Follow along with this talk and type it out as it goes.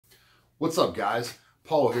What's up, guys?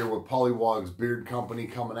 Paul here with Pollywogs Beard Company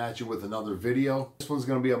coming at you with another video. This one's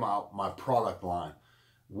going to be about my product line.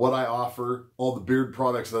 What I offer, all the beard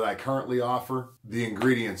products that I currently offer, the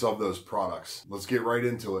ingredients of those products. Let's get right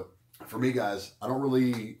into it. For me, guys, I don't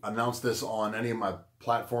really announce this on any of my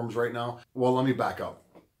platforms right now. Well, let me back up.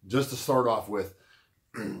 Just to start off with,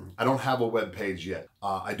 I don't have a web page yet.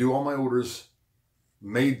 I do all my orders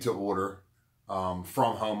made to order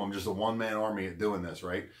from home. I'm just a one-man army at doing this,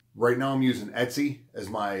 right? Right now I'm using Etsy as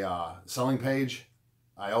my selling page.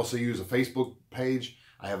 I also use a Facebook page.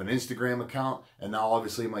 I have an Instagram account, and now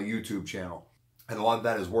obviously my YouTube channel. And a lot of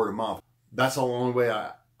that is word of mouth. That's the only way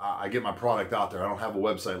I get my product out there. I don't have a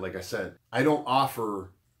website, like I said. I don't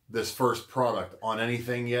offer this first product on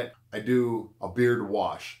anything yet. I do a beard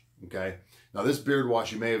wash, okay? Now this beard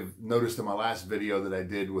wash, you may have noticed in my last video that I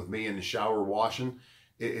did with me in the shower washing,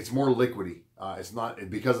 it's more liquidy. It's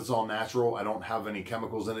not, because it's all natural, I don't have any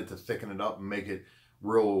chemicals in it to thicken it up and make it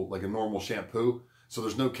real like a normal shampoo. So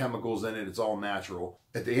there's no chemicals in it, it's all natural.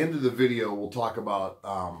 At the end of the video, we'll talk about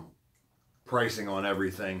pricing on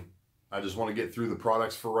everything. I just want to get through the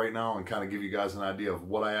products for right now and kind of give you guys an idea of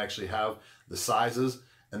what I actually have, the sizes,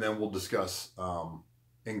 and then we'll discuss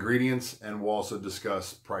ingredients, and we'll also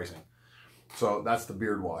discuss pricing. So that's the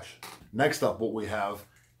beard wash. Next up, what we have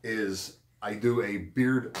is I do a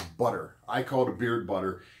beard butter. I call it a beard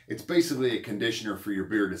butter. It's basically a conditioner for your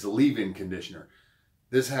beard. It's a leave-in conditioner.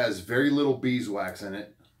 This has very little beeswax in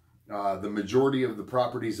it. The majority of the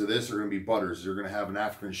properties of this are going to be butters. You're going to have an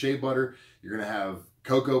African shea butter. You're going to have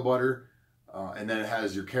cocoa butter. And then it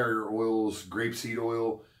has your carrier oils, grapeseed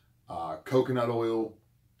oil, coconut oil,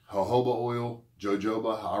 jojoba oil,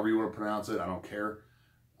 jojoba, however you want to pronounce it. I don't care.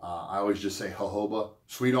 I always just say jojoba,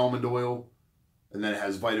 sweet almond oil. And then it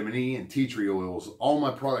has vitamin E and tea tree oils. All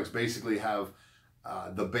my products basically have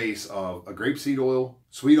the base of a grapeseed oil,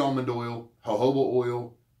 sweet almond oil, jojoba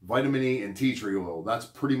oil, vitamin E, and tea tree oil. That's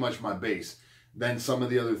pretty much my base. Then some of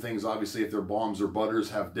the other things, obviously, if they're balms or butters,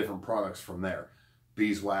 have different products from there.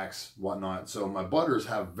 Beeswax, whatnot. So my butters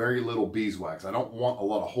have very little beeswax. I don't want a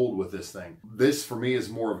lot of hold with this thing. This, for me, is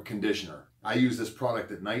more of a conditioner. I use this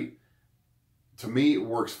product at night. To me, it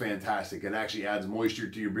works fantastic. It actually adds moisture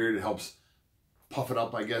to your beard. It helps puff it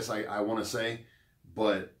up, I guess I want to say,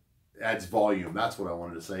 but adds volume. That's what I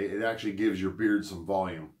wanted to say. It actually gives your beard some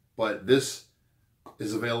volume. But this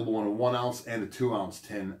is available in a 1 ounce and a 2 ounce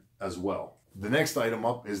tin as well. The next item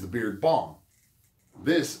up is the beard balm.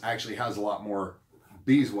 This actually has a lot more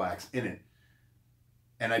beeswax in it.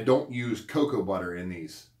 And I don't use cocoa butter in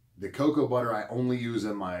these. The cocoa butter I only use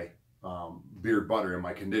in my beard butter, in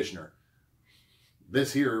my conditioner.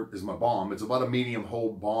 This here is my balm. It's about a medium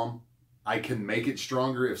hold balm. I can make it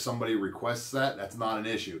stronger if somebody requests that. That's not an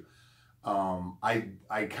issue. I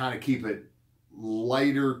kind of keep it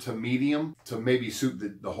lighter to medium to maybe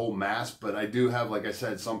suit the whole mass. But I do have, like I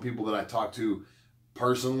said, some people that I talk to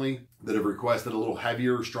personally that have requested a little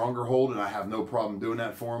heavier, stronger hold, and I have no problem doing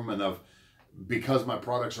that for them. And because my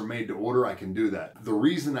products are made to order, I can do that. The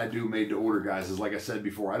reason I do made to order, guys, is like I said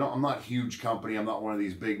before, I'm not a huge company. I'm not one of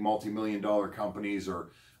these big multi-million-dollar companies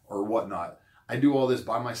or whatnot. I do all this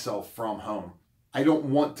by myself from home. I don't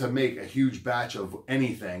want to make a huge batch of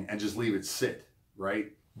anything and just leave it sit,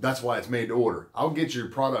 right? That's why it's made to order. I'll get your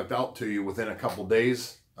product out to you within a couple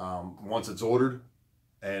days once it's ordered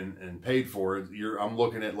and paid for it. I'm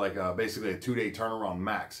looking at like basically a 2-day turnaround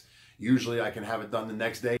max. Usually I can have it done the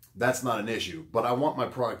next day. That's not an issue, but I want my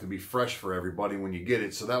product to be fresh for everybody when you get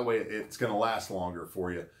it, so that way it's going to last longer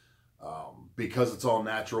for you. Because it's all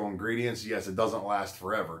natural ingredients, yes, it doesn't last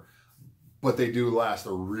forever, but they do last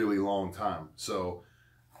a really long time. So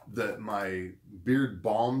my beard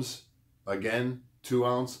balms, again, 2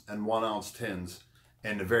 ounce and 1 ounce tins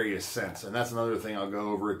and the various scents. And that's another thing I'll go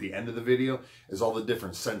over at the end of the video, is all the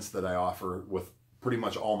different scents that I offer with pretty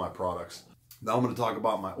much all my products. Now I'm going to talk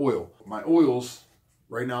about my oil. My oils,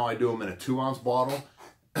 right now I do them in a 2 ounce bottle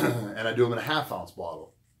and I do them in a 1/2 ounce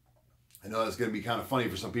bottle. I know that's going to be kind of funny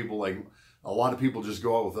for some people. Like, a lot of people just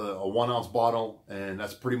go out with a 1 ounce bottle, and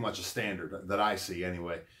that's pretty much a standard that I see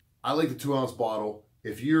anyway. I like the 2 ounce bottle.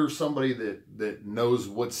 If you're somebody that knows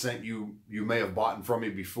what scent you may have bought from me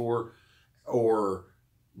before, or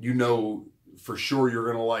you know for sure you're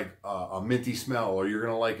going to like a minty smell, or you're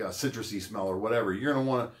going to like a citrusy smell or whatever, you're going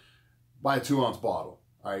to want to buy a 2 ounce bottle.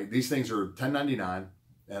 All right, these things are $10.99,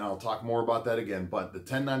 and I'll talk more about that again, but the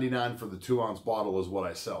 $10.99 for the 2 ounce bottle is what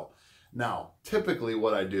I sell. Now, typically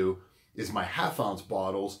what I do is my 1/2 ounce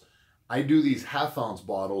bottles. I do these 1/2 ounce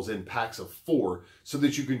bottles in packs of 4 so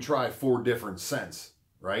that you can try 4 different scents,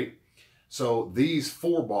 right? So these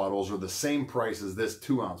 4 bottles are the same price as this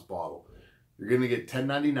 2 ounce bottle. You're going to get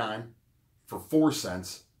 $10.99 for 4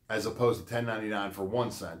 cents as opposed to $10.99 for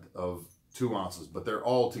 1 cent of 2 ounces. But they're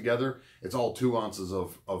all together, it's all 2 ounces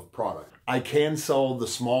of product. I can sell the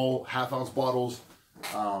small half-ounce bottles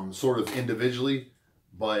sort of individually,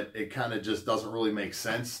 but it kind of just doesn't really make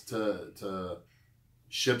sense to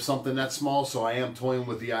ship something that small. So I am toying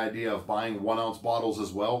with the idea of buying 1 ounce bottles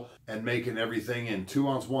as well and making everything in 2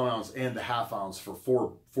 ounce, 1 ounce, and the half ounce for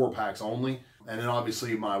four packs only. And then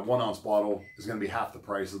obviously my 1 ounce bottle is going to be half the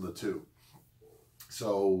price of the 2.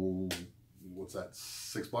 So what's that,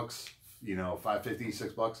 $6? You know, $5.50,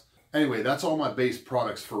 $6. Anyway, that's all my base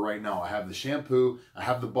products for right now. I have the shampoo, I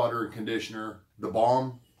have the butter and conditioner, the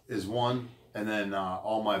balm is one, and then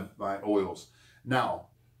all my oils. Now,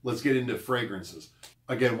 let's get into fragrances.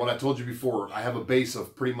 Again, what I told you before, I have a base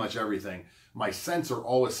of pretty much everything. My scents are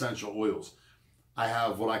all essential oils. I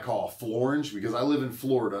have what I call a Florange because I live in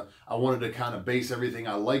Florida. I wanted to kind of base everything.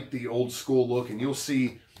 I like the old school look, and you'll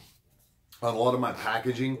see on a lot of my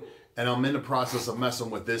packaging, and I'm in the process of messing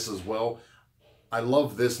with this as well. I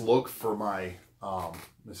love this look for my,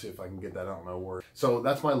 let's see if I can get that, I don't know where. So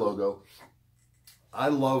that's my logo. I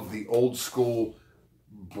love the old school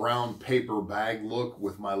brown paper bag look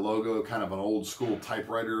with my logo, kind of an old school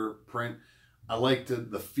typewriter print. I like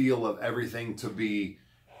the feel of everything to be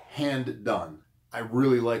hand done. I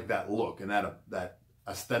really like that look and that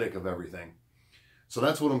aesthetic of everything. So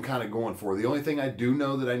that's what I'm kind of going for. The only thing I do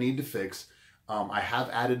know that I need to fix, I have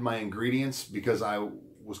added my ingredients because I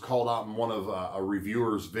was called out in one of a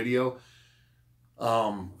reviewer's video.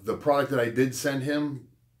 The product that I did send him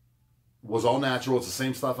was all natural. It's the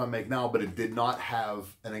same stuff I make now, but it did not have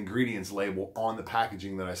an ingredients label on the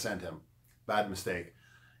packaging that I sent him. Bad mistake.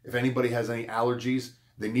 If anybody has any allergies,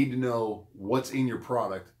 they need to know what's in your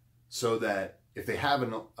product so that if they have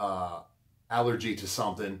an allergy to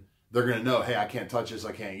something, they're going to know, hey, I can't touch this,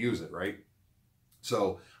 I can't use it, right?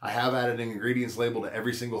 So I have added an ingredients label to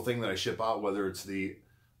every single thing that I ship out, whether it's the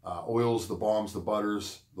oils, the balms, the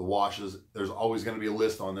butters, the washes. There's always going to be a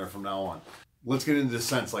list on there from now on. Let's get into the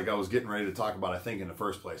scents like I was getting ready to talk about, I think, in the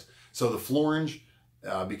first place. So the Florange,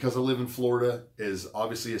 because I live in Florida, is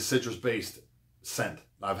obviously a citrus-based scent.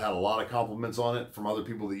 I've had a lot of compliments on it from other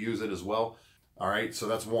people that use it as well. All right, so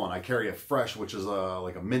that's one. I carry a Fresh, which is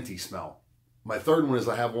like a minty smell. My third one is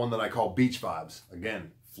I have one that I call Beach Vibes.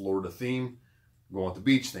 Again, Florida theme, going with the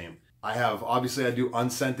beach theme. I have, obviously I do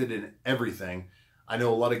unscented in everything. I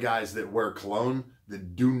know a lot of guys that wear cologne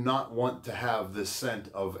that do not want to have this scent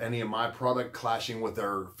of any of my product clashing with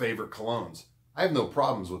their favorite colognes. I have no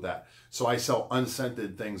problems with that. So I sell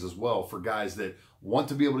unscented things as well for guys that want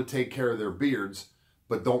to be able to take care of their beards,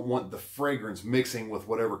 but don't want the fragrance mixing with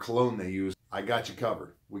whatever cologne they use. I got you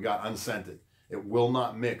covered. We got unscented. It will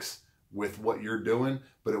not mix with what you're doing,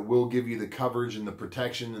 but it will give you the coverage and the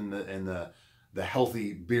protection and the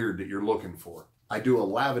healthy beard that you're looking for. I do a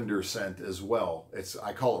lavender scent as well.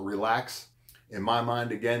 I call it Relax. In my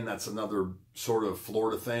mind, again, that's another sort of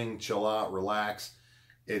Florida thing. Chill out, relax.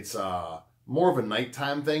 It's more of a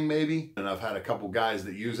nighttime thing maybe. And I've had a couple guys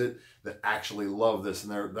that use it that actually love this,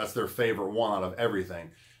 and that's their favorite one out of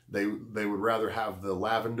everything. They would rather have the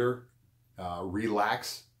lavender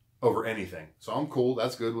Relax over anything. So I'm cool.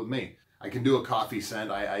 That's good with me. I can do a coffee scent.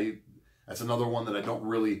 That's another one that I don't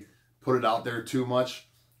really put it out there too much,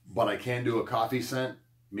 but I can do a coffee scent.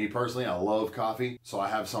 Me personally, I love coffee, so I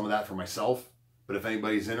have some of that for myself. But if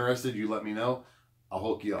anybody's interested, you let me know. I'll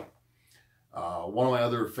hook you up. One of my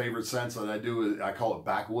other favorite scents that I do is I call it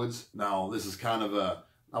Backwoods. Now, this is kind of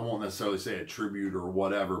I won't necessarily say a tribute or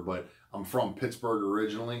whatever, but I'm from Pittsburgh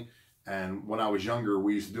originally. And when I was younger,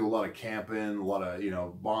 we used to do a lot of camping, a lot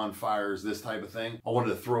of, bonfires, this type of thing. I wanted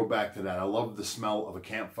to throw back to that. I love the smell of a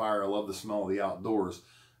campfire. I love the smell of the outdoors.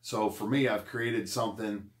 So for me, I've created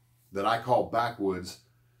something that I call Backwoods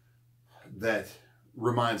that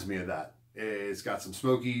reminds me of that. It's got some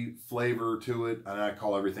smoky flavor to it, and I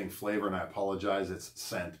call everything flavor, and I apologize, it's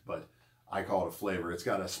scent, but I call it a flavor. It's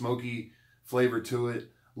got a smoky flavor to it,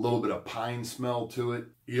 a little bit of pine smell to it.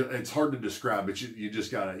 It's hard to describe, but you just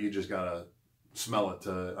gotta smell it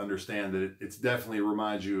to understand that it's definitely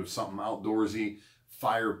reminds you of something outdoorsy,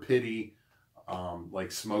 fire pitty,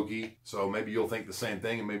 like smoky. So maybe you'll think the same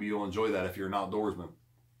thing, and maybe you'll enjoy that if you're an outdoorsman.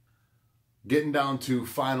 Getting down to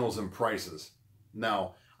finals and prices.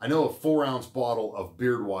 Now, I know a 4-ounce bottle of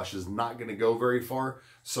beard wash is not going to go very far.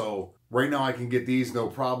 So right now I can get these no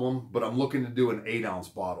problem, but I'm looking to do an 8-ounce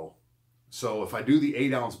bottle. So if I do the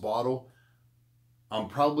 8-ounce bottle, I'm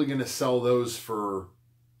probably going to sell those for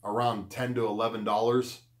around $10 to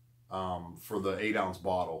 $11 for the 8-ounce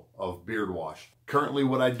bottle of beard wash. Currently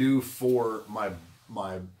what I do for my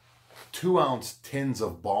 2-ounce tins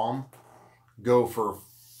of balm go for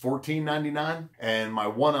 $14.99, and my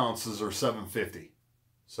 1 ounces are $7.50.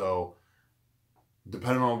 So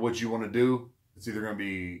depending on what you want to do, it's either going to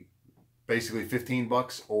be basically 15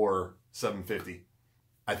 bucks or $7.50.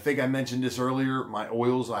 I think I mentioned this earlier. My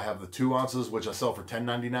oils, I have the 2 ounces, which I sell for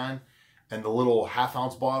 $10.99, and the little 1/2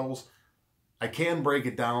 ounce bottles. I can break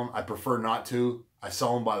it down. I prefer not to. I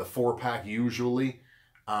sell them by the 4-pack usually.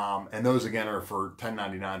 And those again are for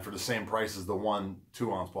 $10.99 for the same price as the 1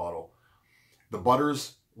 2-ounce bottle. The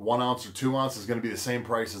butters, 1 ounce or 2 ounce, is going to be the same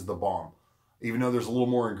price as the balm. Even though there's a little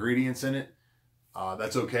more ingredients in it,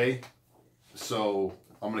 that's okay. So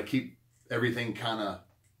I'm going to keep everything kind of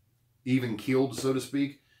even keeled, so to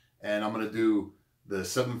speak. And I'm going to do the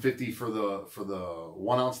 $7.50 for the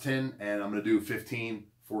 1 ounce tin, and I'm going to do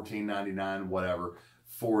 $14.99, whatever,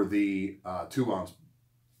 for the 2 ounce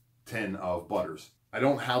tin of butters. I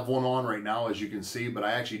don't have one on right now, as you can see, but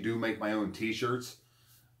I actually do make my own t-shirts.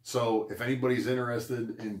 So if anybody's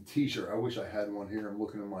interested in t-shirt, I wish I had one here. I'm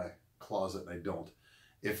looking in my closet and I don't.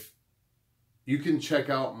 If you can check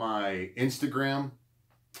out my Instagram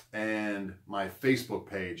and my Facebook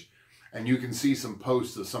page, and you can see some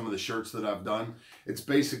posts of some of the shirts that I've done. It's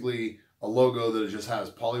basically a logo that just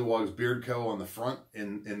has Pollywogs Beard Co. on the front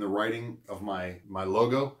in the writing of my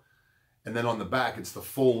logo. And then on the back, it's the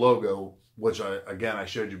full logo, which I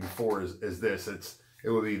showed you before is this. It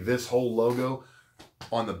would be this whole logo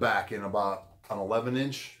on the back in about an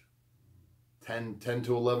 11-inch, 10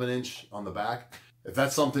 to 11 inch on the back. If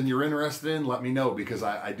that's something you're interested in, let me know, because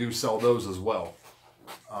I do sell those as well.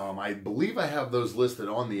 I believe I have those listed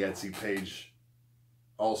on the Etsy page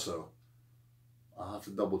also. I'll have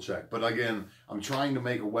to double check. But again, I'm trying to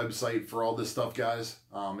make a website for all this stuff, guys.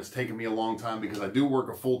 It's taken me a long time because I do work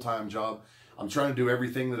a full-time job. I'm trying to do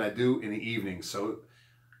everything that I do in the evening. So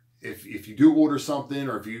if you do order something,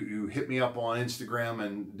 or if you hit me up on Instagram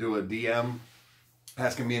and do a DM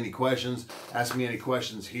asking me any questions, ask me any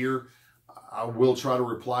questions here, I will try to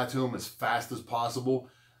reply to them as fast as possible.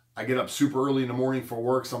 I get up super early in the morning for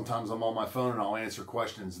work. Sometimes I'm on my phone and I'll answer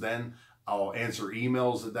questions then. I'll answer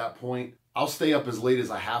emails at that point. I'll stay up as late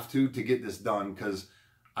as I have to get this done, because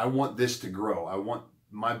I want this to grow. I want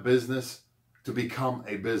my business to become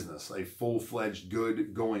a business, a full-fledged,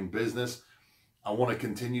 good going business. I want to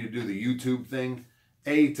continue to do the YouTube thing,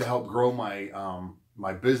 to help grow my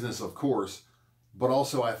my business, of course, but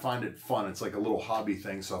also I find it fun. It's like a little hobby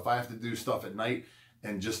thing. So if I have to do stuff at night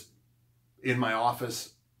and just in my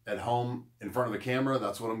office at home in front of the camera,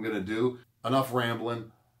 that's what I'm going to do. Enough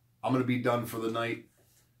rambling. I'm going to be done for the night.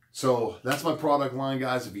 So that's my product line,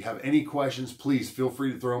 guys. If you have any questions, please feel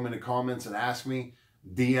free to throw them in the comments and ask me.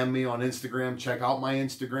 DM me on Instagram. Check out my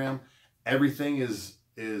Instagram. Everything is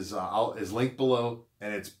linked below,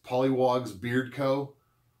 and it's Pollywogs Beard Co.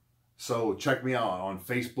 So check me out on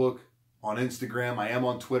Facebook, on Instagram. I am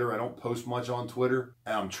on Twitter. I don't post much on Twitter,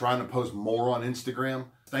 and I'm trying to post more on Instagram.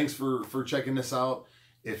 Thanks for checking this out.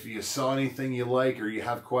 If you saw anything you like, or you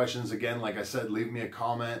have questions, again, like I said, leave me a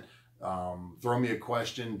comment, throw me a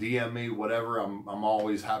question, DM me, whatever. I'm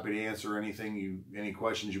always happy to answer any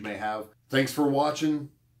questions you may have. Thanks for watching.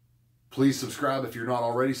 Please subscribe if you're not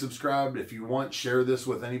already subscribed. If you want, share this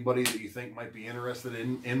with anybody that you think might be interested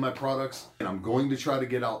in my products. And I'm going to try to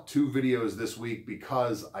get out 2 videos this week,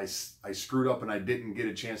 because I screwed up and I didn't get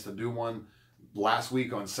a chance to do one last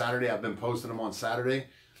week on Saturday. I've been posting them on Saturday.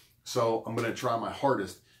 So I'm going to try my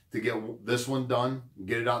hardest to get this one done,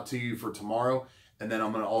 get it out to you for tomorrow. And then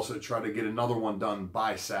I'm going to also try to get another one done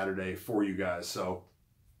by Saturday for you guys. So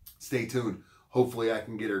stay tuned. Hopefully I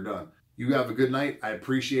can get her done. You have a good night. I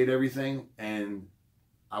appreciate everything. And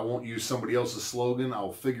I won't use somebody else's slogan.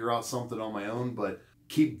 I'll figure out something on my own. But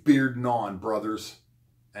keep bearding on, brothers.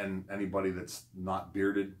 And anybody that's not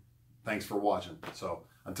bearded, thanks for watching. So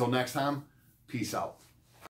until next time, peace out.